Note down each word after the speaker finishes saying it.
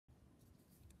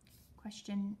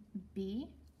Question B,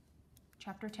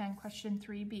 Chapter 10, Question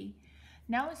 3B.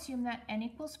 Now assume that n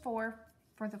equals 4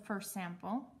 for the first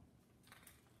sample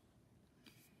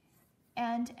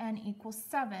and n equals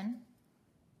 7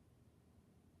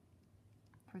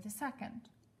 for the second.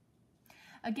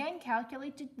 Again,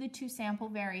 calculate the two sample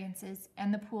variances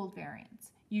and the pooled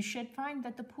variance. You should find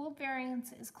that the pooled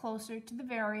variance is closer to the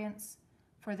variance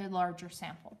for the larger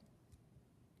sample.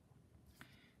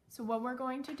 So what we're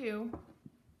going to do,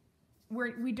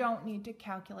 we don't need to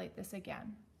calculate this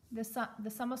again. The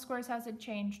sum of squares hasn't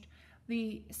changed.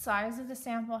 The size of the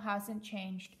sample hasn't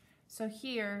changed. So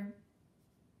here,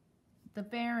 the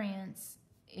variance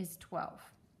is 12.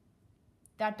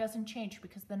 That doesn't change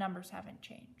because the numbers haven't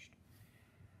changed.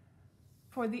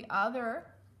 For the other,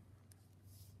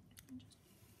 just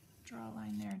draw a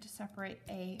line there to separate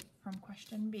A from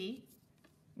question B.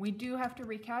 We do have to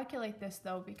recalculate this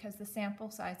though because the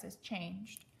sample size has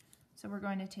changed. So we're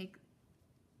going to take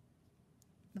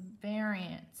the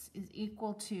variance is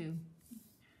equal to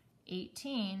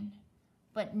 18,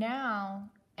 but now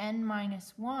n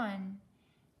minus 1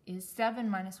 is 7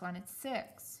 minus 1, it's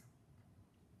 6.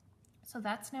 So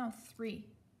that's now 3.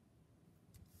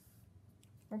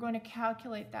 We're going to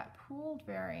calculate that pooled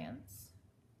variance.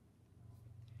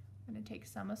 I'm going to take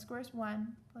sum of squares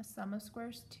 1 plus sum of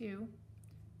squares 2,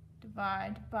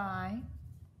 divide by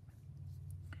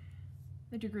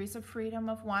the degrees of freedom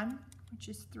of 1, which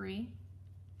is 3,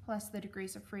 plus the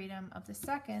degrees of freedom of the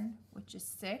second, which is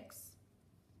 6.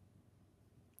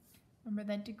 Remember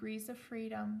that degrees of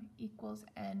freedom equals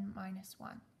n minus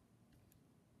 1.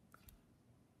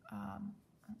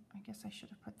 I guess I should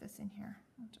have put this in here.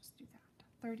 I'll just do that.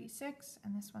 36,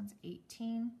 and this one's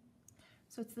 18.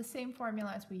 So it's the same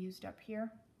formula as we used up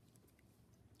here.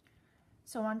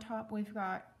 So on top we've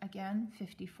got, again,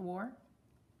 54,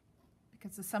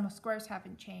 because the sum of squares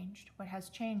haven't changed. What has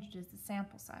changed is the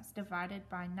sample size, divided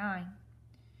by 9,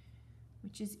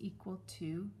 which is equal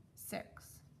to 6.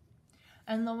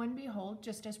 And lo and behold,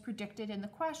 just as predicted in the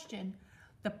question,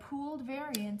 the pooled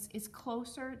variance is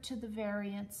closer to the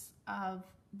variance of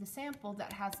the sample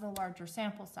that has the larger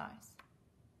sample size.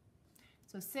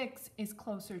 So 6 is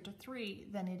closer to 3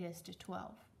 than it is to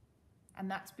 12.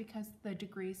 And that's because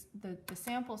the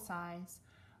sample size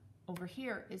over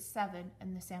here is 7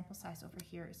 and the sample size over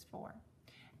here is 4.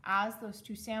 As those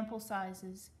two sample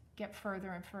sizes get further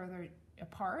and further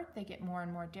apart, they get more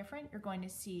and more different, you're going to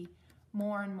see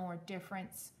more and more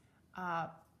difference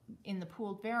in the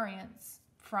pooled variance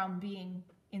from being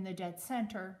in the dead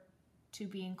center to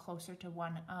being closer to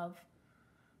one of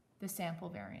the sample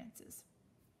variances.